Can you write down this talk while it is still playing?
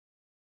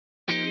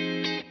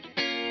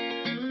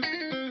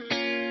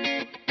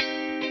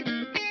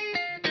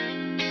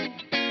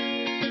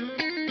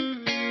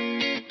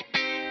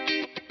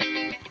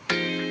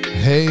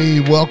Hey,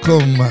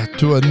 welcome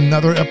to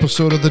another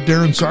episode of the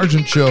Darren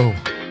Sargent Show.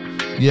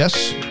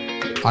 Yes,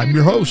 I'm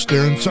your host,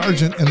 Darren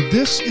Sargent, and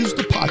this is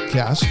the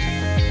podcast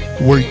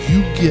where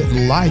you get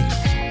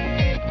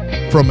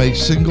life from a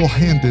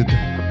single-handed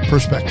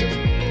perspective.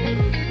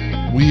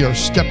 We are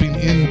stepping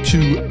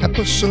into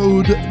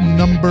episode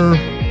number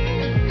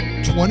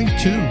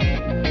 22.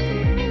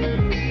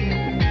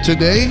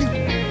 Today,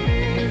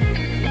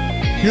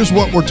 here's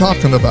what we're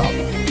talking about.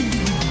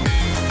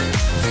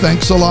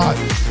 Thanks a lot,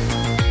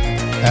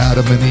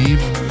 Adam and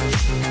Eve.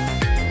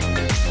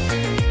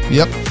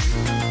 Yep.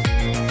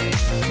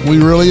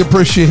 We really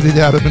appreciate it,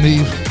 Adam and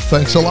Eve.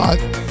 Thanks a lot.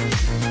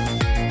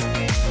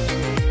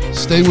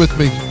 Stay with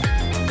me.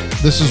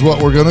 This is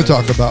what we're going to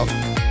talk about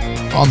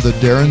on the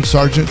Darren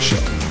Sargent Show.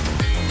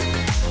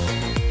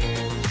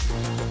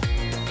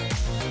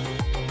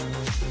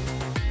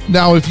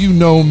 Now, if you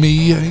know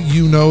me,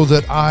 you know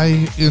that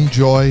I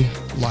enjoy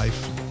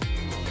life.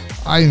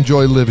 I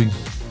enjoy living.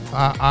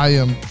 I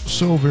am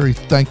so very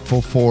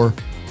thankful for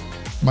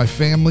my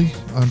family.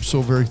 I'm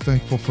so very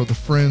thankful for the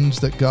friends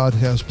that God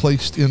has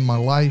placed in my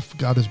life.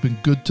 God has been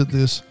good to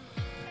this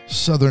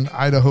Southern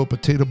Idaho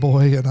potato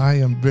boy, and I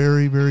am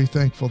very, very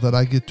thankful that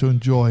I get to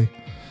enjoy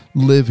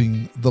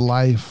living the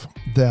life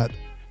that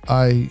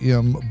I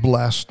am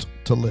blessed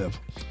to live.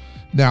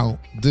 Now,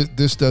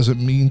 this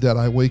doesn't mean that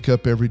I wake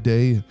up every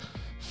day and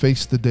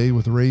face the day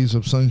with rays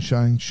of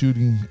sunshine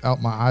shooting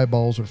out my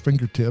eyeballs or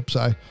fingertips.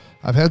 I've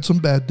had some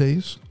bad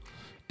days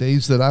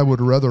that I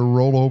would rather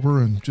roll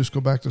over and just go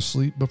back to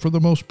sleep. But for the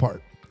most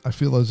part, I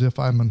feel as if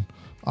I'm an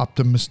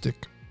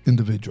optimistic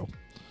individual.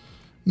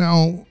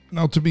 Now,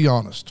 to be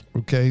honest,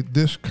 okay,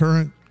 this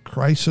current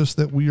crisis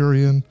that we are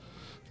in,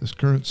 this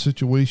current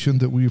situation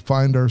that we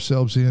find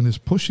ourselves in is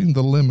pushing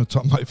the limits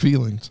on my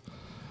feelings.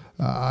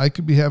 I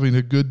could be having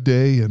a good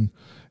day and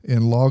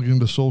log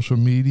into social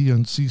media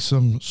and see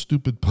some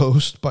stupid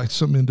post by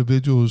some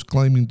individual who's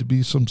claiming to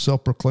be some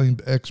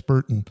self-proclaimed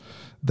expert, and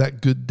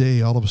that good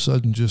day all of a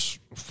sudden just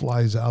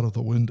flies out of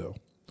the window.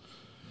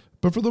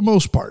 But for the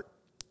most part,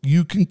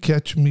 you can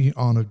catch me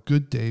on a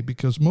good day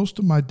because most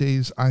of my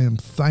days I am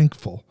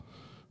thankful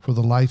for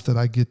the life that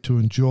I get to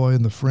enjoy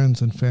and the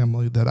friends and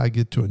family that I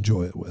get to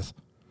enjoy it with.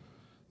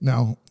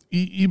 Now,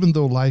 even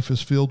though life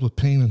is filled with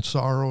pain and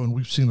sorrow, and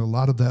we've seen a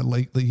lot of that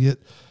lately,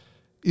 it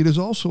is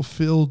also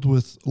filled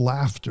with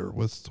laughter,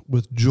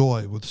 with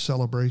joy, with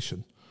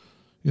celebration.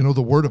 You know,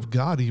 the Word of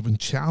God even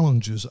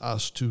challenges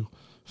us to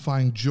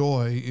find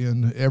joy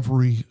in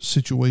every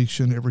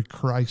situation, every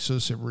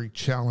crisis, every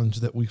challenge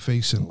that we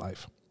face in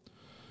life.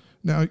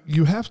 Now,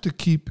 you have to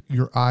keep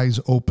your eyes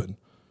open.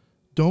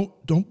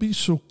 Don't be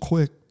so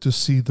quick to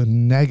see the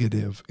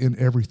negative in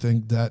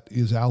everything that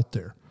is out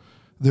there.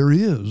 There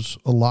is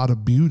a lot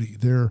of beauty.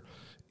 There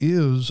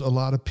is a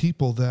lot of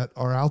people that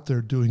are out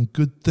there doing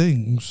good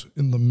things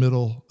in the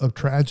middle of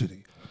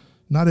tragedy.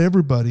 Not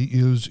everybody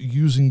is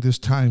using this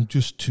time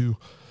just to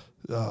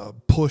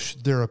push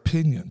their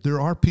opinion.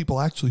 There are people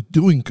actually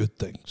doing good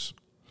things.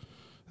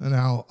 And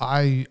now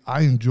I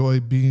enjoy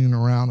being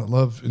around. I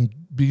love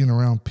being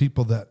around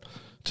people that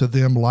to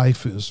them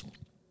life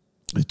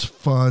it's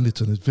fun, it's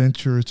an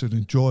adventure, it's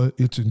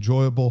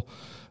enjoyable.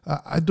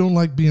 I don't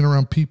like being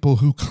around people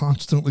who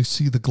constantly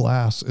see the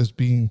glass as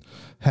being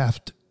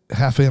half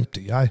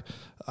empty.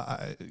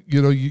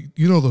 You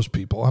know those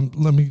people.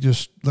 Let me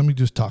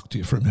just talk to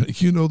you for a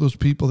minute. You know those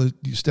people that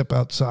you step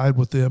outside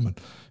with them and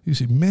you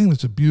say, "Man,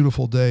 it's a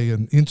beautiful day,"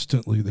 and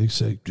instantly they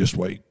say, "Just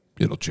wait,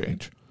 it'll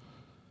change."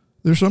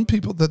 There's some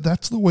people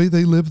that's the way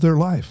they live their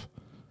life.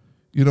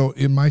 You know,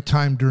 in my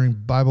time during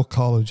Bible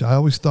college, I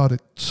always thought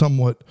it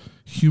somewhat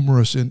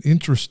humorous and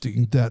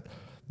interesting that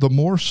the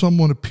more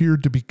someone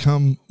appeared to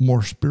become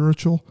more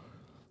spiritual,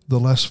 the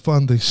less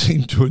fun they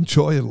seemed to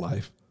enjoy in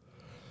life.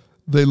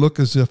 They look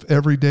as if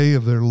every day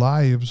of their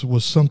lives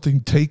was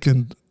something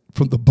taken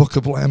from the book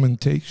of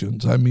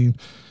Lamentations. I mean,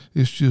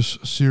 it's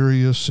just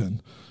serious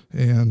and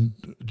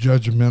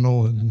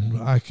judgmental,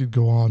 and I could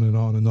go on and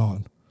on and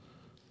on.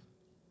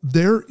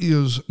 There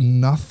is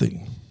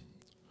nothing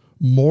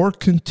more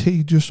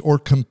contagious or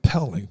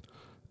compelling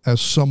as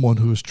someone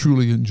who is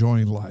truly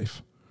enjoying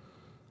life.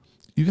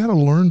 You got to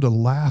learn to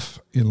laugh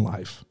in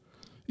life.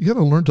 You got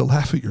to learn to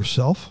laugh at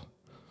yourself.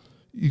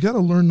 You got to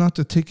learn not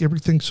to take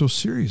everything so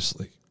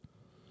seriously.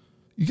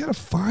 You got to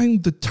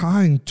find the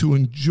time to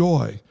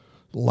enjoy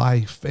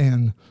life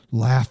and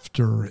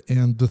laughter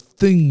and the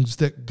things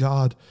that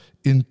God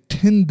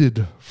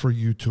intended for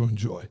you to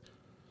enjoy.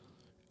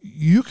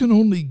 You can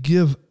only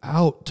give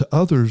out to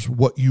others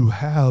what you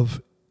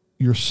have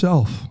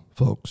yourself,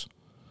 folks.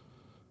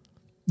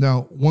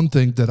 Now, one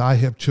thing that I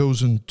have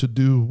chosen to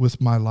do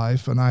with my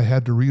life, and I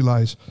had to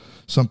realize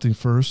something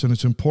first, and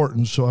it's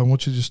important, so I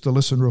want you just to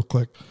listen real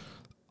quick.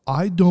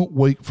 I don't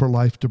wait for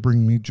life to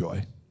bring me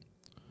joy.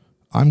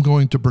 I'm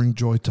going to bring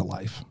joy to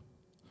life.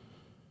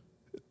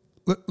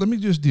 Let me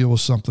just deal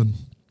with something.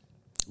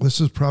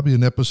 This is probably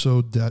an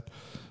episode that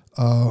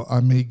I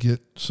may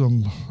get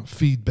some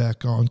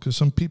feedback on because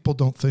some people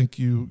don't think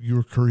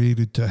you're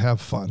created to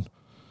have fun.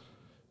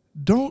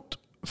 Don't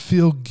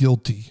feel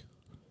guilty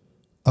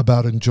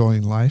about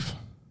enjoying life.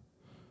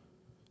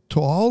 To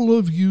all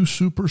of you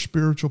super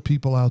spiritual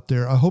people out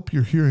there, I hope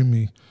you're hearing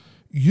me.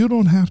 You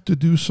don't have to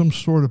do some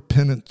sort of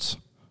penance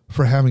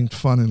for having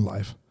fun in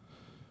life.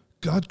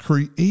 God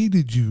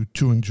created you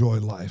to enjoy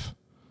life.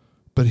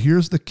 But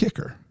here's the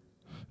kicker.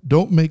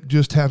 Don't make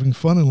just having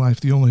fun in life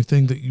the only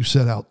thing that you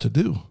set out to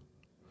do.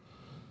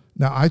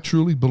 Now, I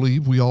truly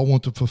believe we all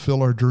want to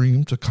fulfill our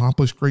dreams,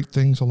 accomplish great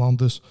things along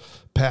this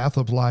path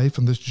of life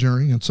and this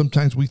journey. And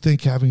sometimes we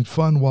think having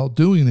fun while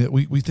doing it,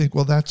 we think,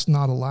 well, that's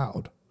not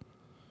allowed.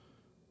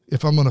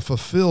 If I'm going to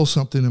fulfill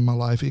something in my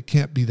life, it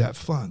can't be that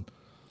fun.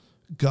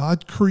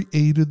 God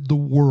created the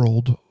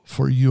world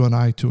for you and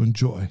I to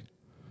enjoy.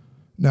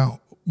 Now,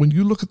 when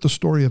you look at the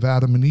story of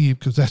Adam and Eve,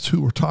 because that's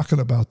who we're talking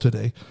about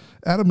today,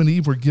 Adam and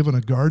Eve were given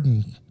a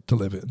garden to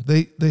live in.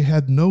 They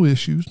had no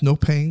issues, no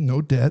pain,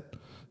 no debt,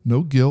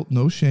 no guilt,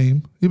 no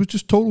shame. It was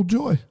just total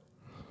joy.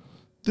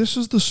 This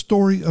is the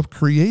story of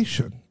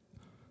creation,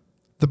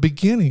 the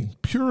beginning,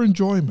 pure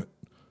enjoyment.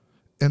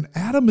 And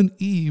Adam and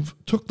Eve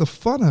took the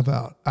fun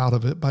out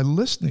of it by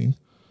listening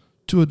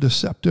to a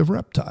deceptive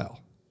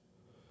reptile.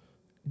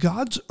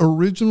 God's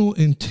original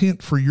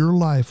intent for your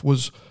life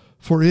was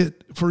for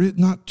it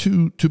not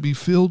to be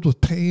filled with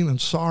pain and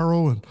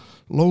sorrow and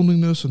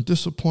loneliness and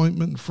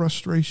disappointment and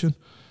frustration.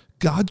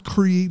 God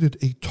created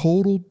a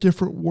total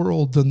different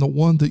world than the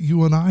one that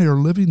you and I are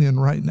living in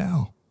right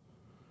now.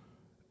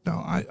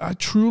 Now, I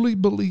truly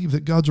believe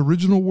that God's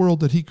original world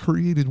that he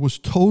created was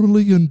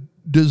totally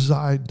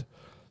designed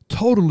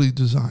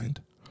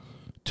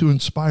to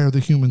inspire the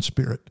human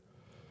spirit,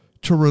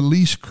 to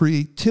release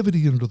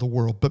creativity into the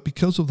world. But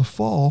because of the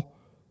fall,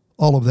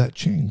 all of that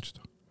changed.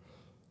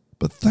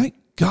 But thank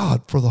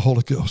God for the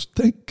Holy Ghost.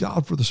 Thank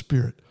God for the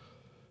Spirit.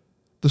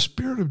 The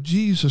Spirit of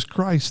Jesus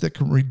Christ that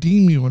can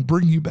redeem you and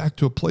bring you back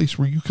to a place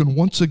where you can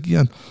once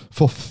again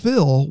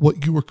fulfill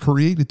what you were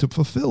created to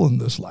fulfill in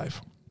this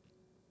life.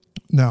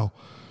 Now,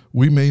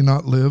 we may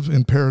not live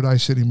in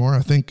paradise anymore. I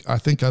think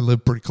I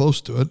live pretty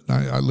close to it.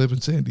 I live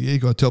in San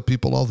Diego. I tell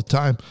people all the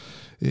time,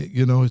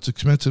 it's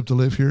expensive to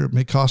live here. It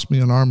may cost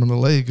me an arm and a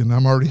leg, and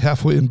I'm already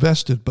halfway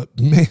invested. But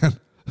man,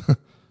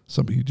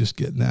 some of you just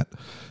getting that.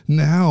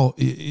 Now,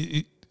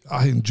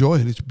 I enjoy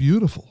it. It's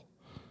beautiful.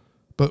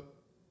 But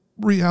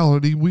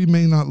reality, we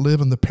may not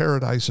live in the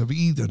paradise of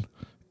Eden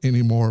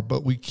anymore,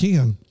 but we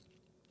can,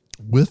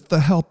 with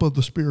the help of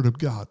the Spirit of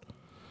God,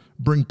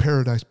 bring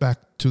paradise back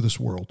to this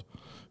world.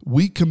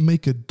 We can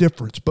make a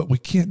difference, but we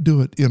can't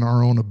do it in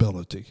our own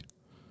ability.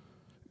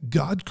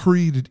 God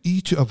created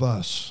each of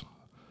us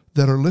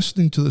that are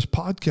listening to this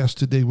podcast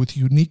today with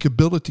unique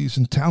abilities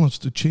and talents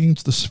to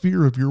change the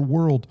sphere of your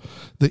world,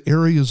 the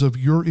areas of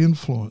your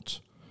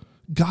influence.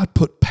 God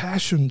put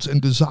passions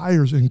and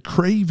desires and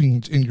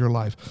cravings in your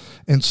life.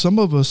 And some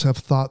of us have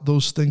thought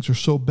those things are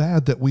so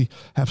bad that we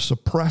have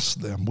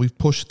suppressed them. We've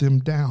pushed them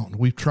down.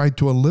 We've tried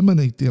to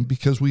eliminate them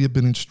because we have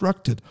been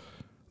instructed.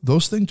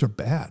 Those things are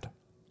bad.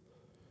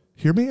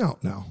 Hear me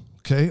out now,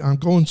 okay? I'm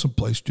going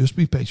someplace. Just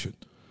be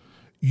patient.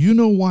 You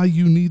know why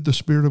you need the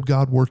Spirit of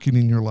God working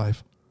in your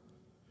life?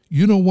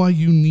 You know why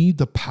you need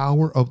the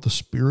power of the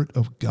Spirit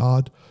of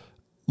God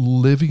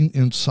living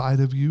inside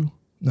of you?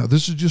 Now,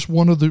 this is just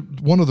one of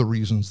the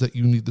reasons that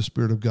you need the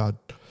Spirit of God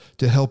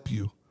to help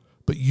you.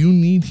 But you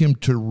need him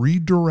to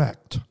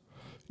redirect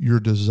your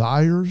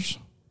desires,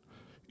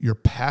 your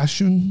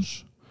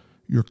passions,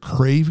 your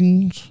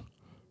cravings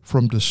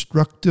from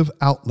destructive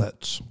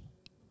outlets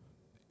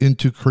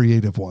into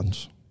creative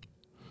ones.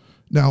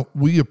 Now,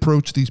 we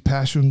approach these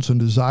passions and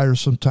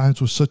desires sometimes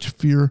with such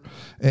fear,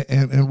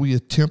 and we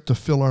attempt to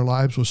fill our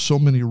lives with so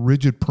many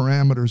rigid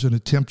parameters and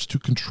attempts to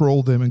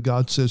control them. And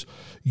God says,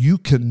 you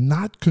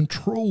cannot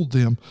control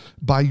them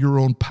by your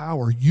own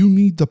power. You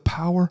need the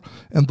power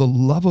and the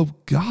love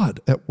of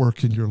God at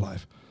work in your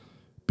life,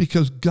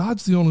 because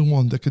God's the only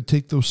one that could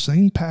take those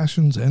same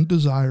passions and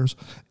desires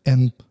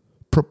and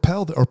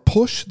propel or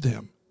push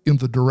them in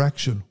the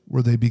direction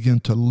where they begin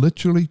to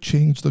literally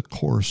change the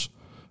course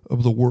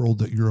of the world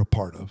that you're a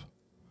part of.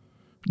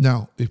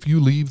 Now, if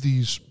you leave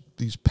these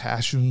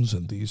passions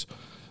and these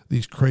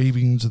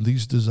cravings and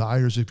these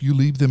desires, if you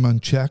leave them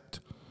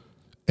unchecked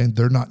and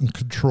they're not in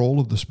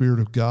control of the Spirit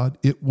of God,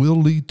 it will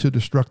lead to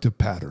destructive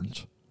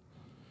patterns.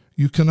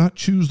 You cannot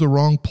choose the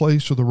wrong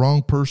place or the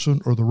wrong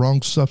person or the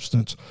wrong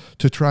substance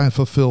to try and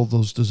fulfill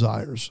those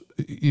desires.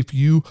 If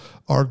you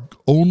are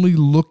only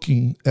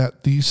looking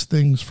at these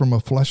things from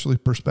a fleshly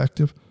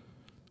perspective,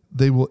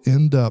 they will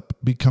end up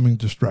becoming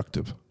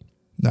destructive.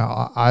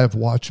 Now, I have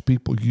watched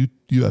people,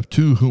 you have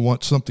too, who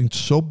want something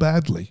so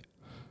badly,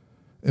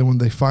 and when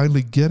they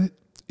finally get it,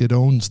 it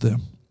owns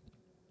them.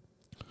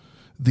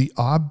 The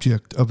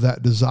object of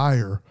that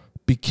desire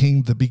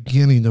became the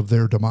beginning of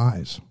their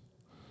demise.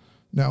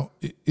 Now,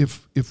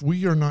 if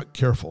we are not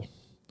careful,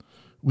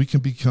 we can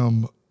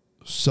become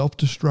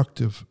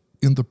self-destructive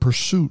in the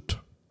pursuit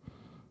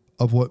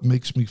of what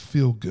makes me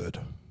feel good.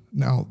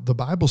 Now, the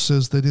Bible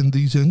says that in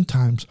these end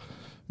times,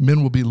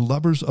 men will be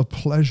lovers of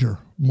pleasure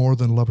more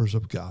than lovers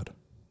of God.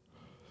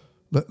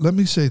 Let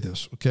me say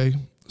this, okay?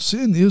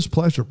 Sin is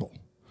pleasurable.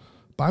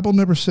 Bible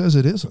never says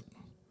it isn't.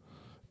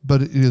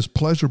 but it is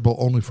pleasurable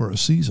only for a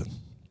season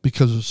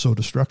because it's so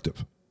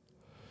destructive.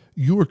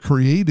 You were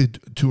created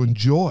to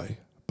enjoy,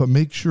 but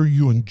make sure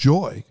you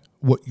enjoy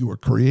what you were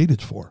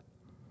created for.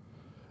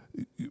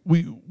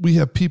 We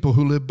have people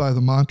who live by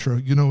the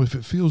mantra, if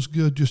it feels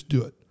good, just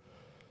do it.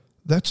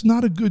 That's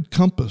not a good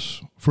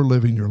compass for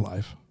living your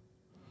life.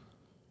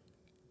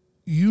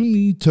 You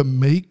need to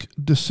make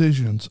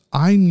decisions.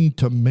 I need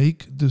to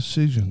make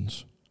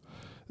decisions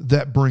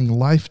that bring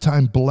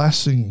lifetime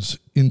blessings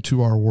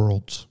into our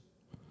worlds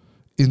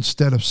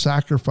instead of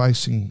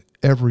sacrificing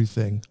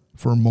everything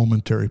for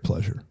momentary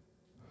pleasure.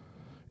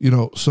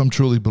 Some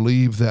truly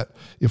believe that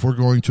if we're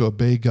going to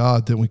obey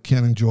God, then we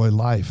can't enjoy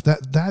life.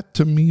 That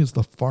to me is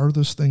the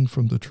farthest thing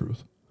from the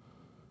truth.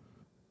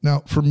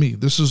 Now, for me,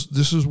 this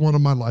is one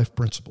of my life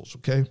principles,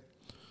 okay?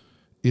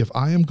 If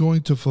I am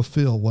going to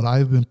fulfill what I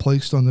have been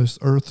placed on this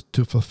earth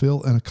to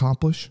fulfill and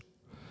accomplish,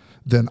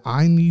 then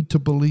I need to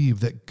believe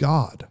that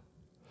God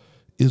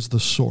is the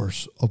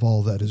source of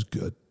all that is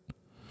good.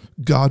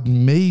 God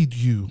made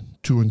you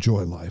to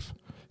enjoy life.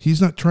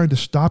 He's not trying to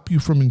stop you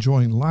from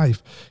enjoying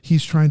life.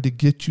 He's trying to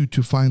get you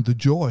to find the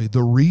joy,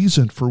 the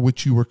reason for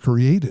which you were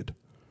created.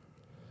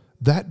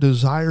 That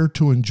desire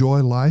to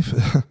enjoy life,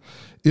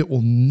 it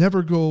will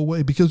never go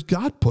away because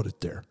God put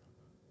it there.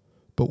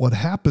 But what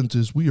happens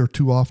is we are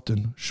too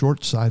often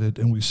short-sighted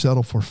and we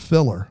settle for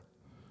filler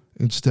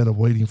instead of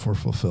waiting for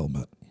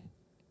fulfillment.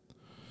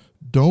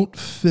 Don't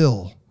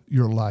fill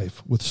your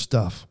life with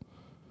stuff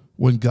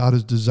when God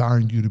is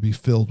desiring you to be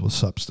filled with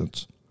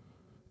substance,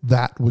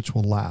 that which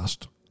will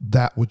last,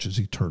 that which is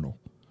eternal.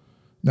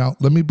 Now,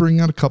 let me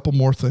bring out a couple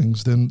more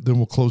things, then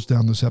we'll close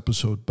down this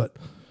episode. But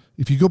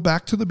if you go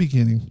back to the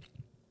beginning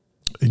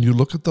and you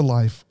look at the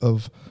life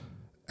of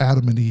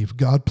Adam and Eve,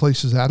 God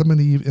places Adam and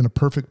Eve in a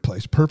perfect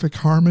place, perfect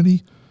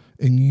harmony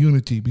and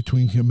unity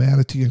between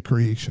humanity and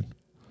creation.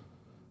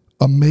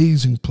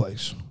 Amazing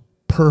place,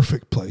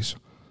 perfect place.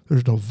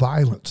 There's no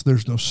violence,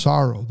 there's no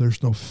sorrow,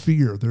 there's no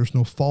fear, there's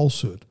no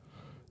falsehood,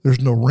 there's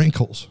no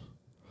wrinkles,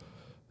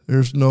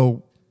 there's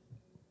no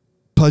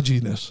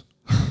pudginess.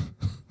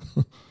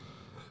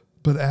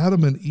 But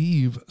Adam and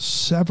Eve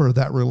sever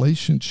that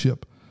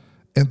relationship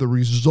and the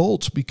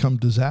results become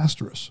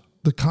disastrous.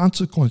 The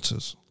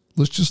consequences.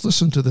 Let's just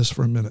listen to this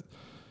for a minute.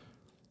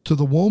 To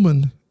the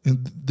woman,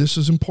 and this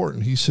is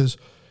important, he says,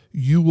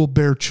 you will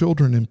bear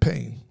children in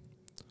pain.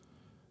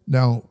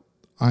 Now,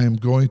 I am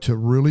going to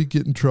really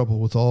get in trouble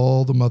with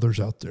all the mothers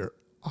out there.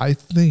 I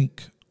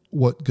think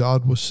what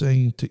God was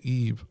saying to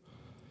Eve,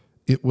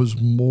 it was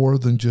more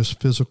than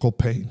just physical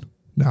pain.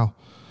 Now,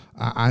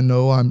 I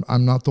know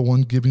I'm not the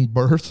one giving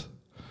birth.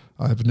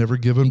 I've never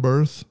given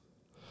birth.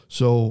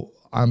 So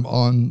I'm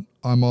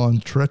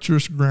on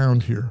treacherous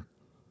ground here.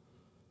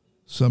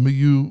 Some of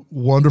you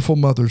wonderful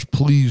mothers,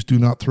 please do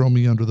not throw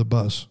me under the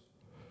bus.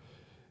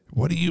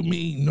 What do you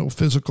mean, no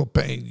physical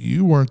pain?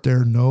 You weren't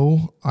there.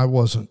 No, I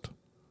wasn't.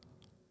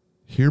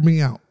 Hear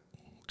me out,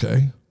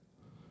 okay?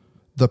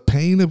 The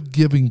pain of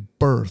giving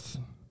birth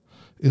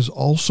is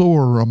also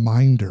a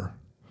reminder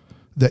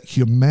that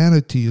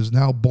humanity is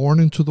now born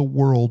into the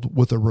world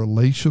with a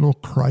relational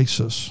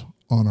crisis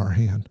on our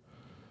hand.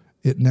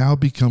 It now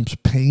becomes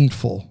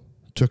painful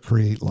to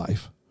create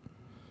life.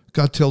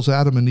 God tells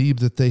Adam and Eve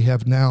that they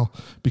have now,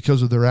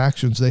 because of their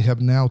actions, they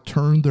have now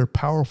turned their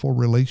powerful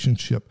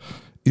relationship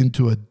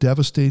into a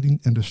devastating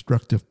and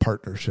destructive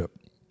partnership.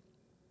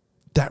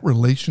 That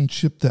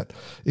relationship that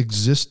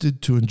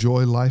existed to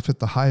enjoy life at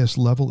the highest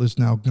level is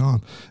now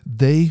gone.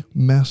 They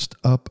messed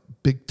up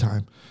big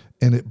time.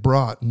 And it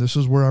brought, and this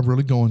is where I'm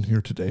really going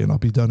here today, and I'll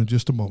be done in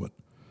just a moment.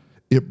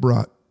 It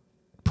brought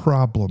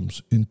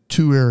problems in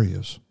two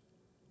areas.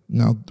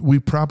 Now, we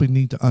probably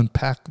need to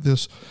unpack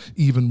this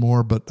even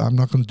more, but I'm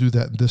not going to do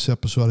that in this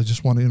episode. I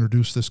just want to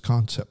introduce this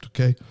concept,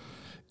 okay?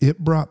 It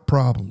brought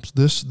problems.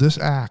 This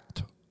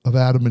act of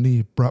Adam and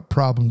Eve brought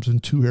problems in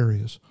two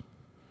areas.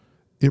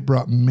 It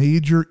brought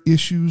major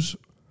issues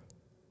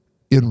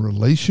in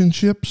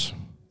relationships,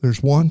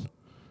 there's one,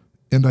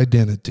 and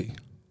identity,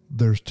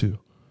 there's two.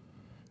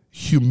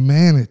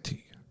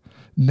 Humanity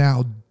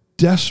now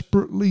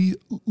desperately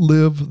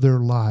live their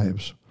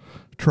lives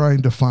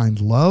trying to find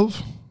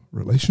love,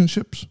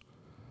 relationships,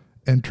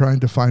 and trying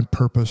to find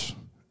purpose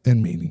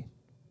and meaning.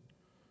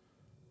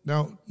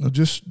 Now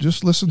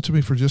just listen to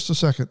me for just a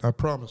second. I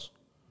promise.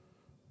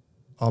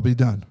 I'll be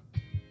done.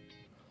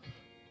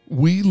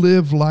 We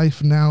live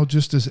life now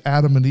just as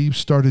Adam and Eve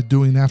started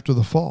doing after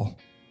the fall.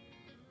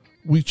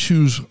 We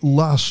choose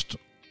lust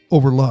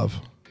over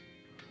love.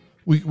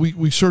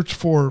 We search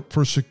for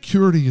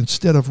security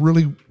instead of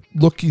really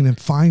looking and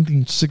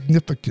finding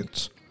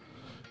significance.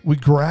 We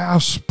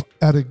grasp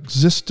at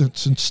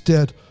existence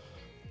instead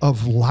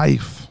of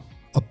life,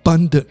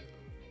 abundant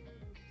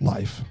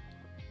life.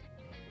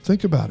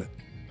 Think about it.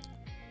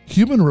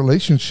 Human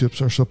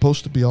relationships are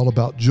supposed to be all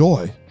about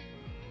joy,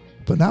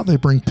 but now they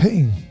bring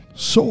pain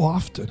so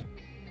often.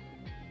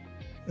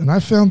 And I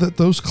found that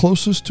those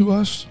closest to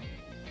us,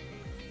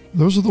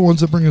 those are the ones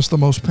that bring us the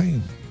most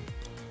pain.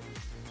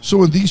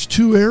 So in these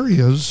two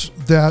areas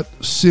that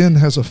sin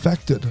has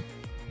affected,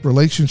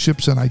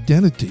 relationships, and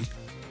identity,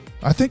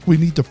 I think we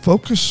need to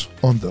focus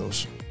on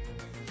those.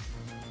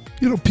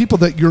 People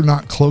that you're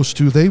not close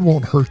to, they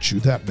won't hurt you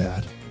that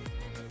bad.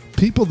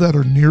 People that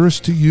are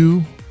nearest to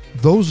you,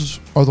 those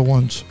are the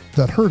ones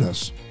that hurt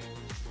us.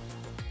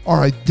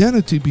 Our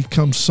identity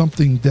becomes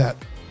something that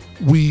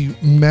we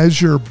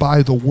measure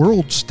by the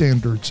world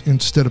standards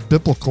instead of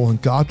biblical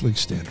and godly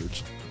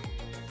standards.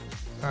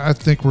 I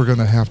think we're going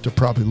to have to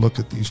probably look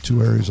at these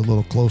two areas a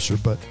little closer.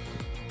 But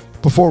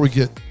before we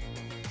get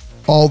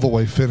all the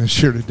way finished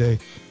here today,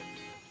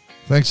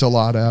 thanks a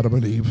lot, Adam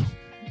and Eve.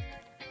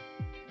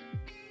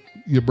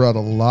 You brought a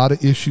lot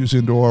of issues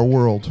into our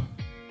world.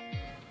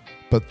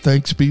 But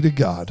thanks be to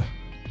God.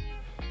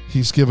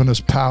 He's given us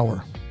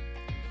power.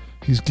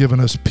 He's given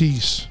us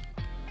peace.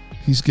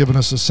 He's given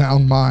us a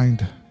sound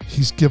mind.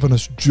 He's given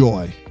us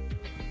joy.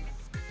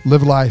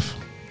 Live life.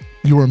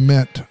 You are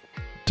meant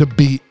to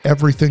be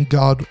everything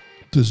God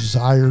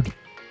desired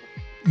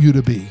you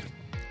to be.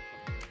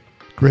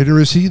 Greater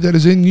is He that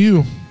is in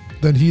you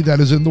than he that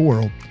is in the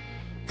world.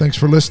 Thanks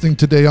for listening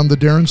today on The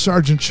Darren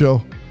Sargent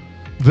Show.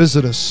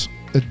 Visit us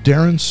at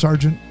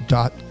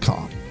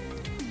darrensargent.com.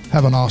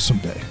 Have an awesome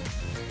day.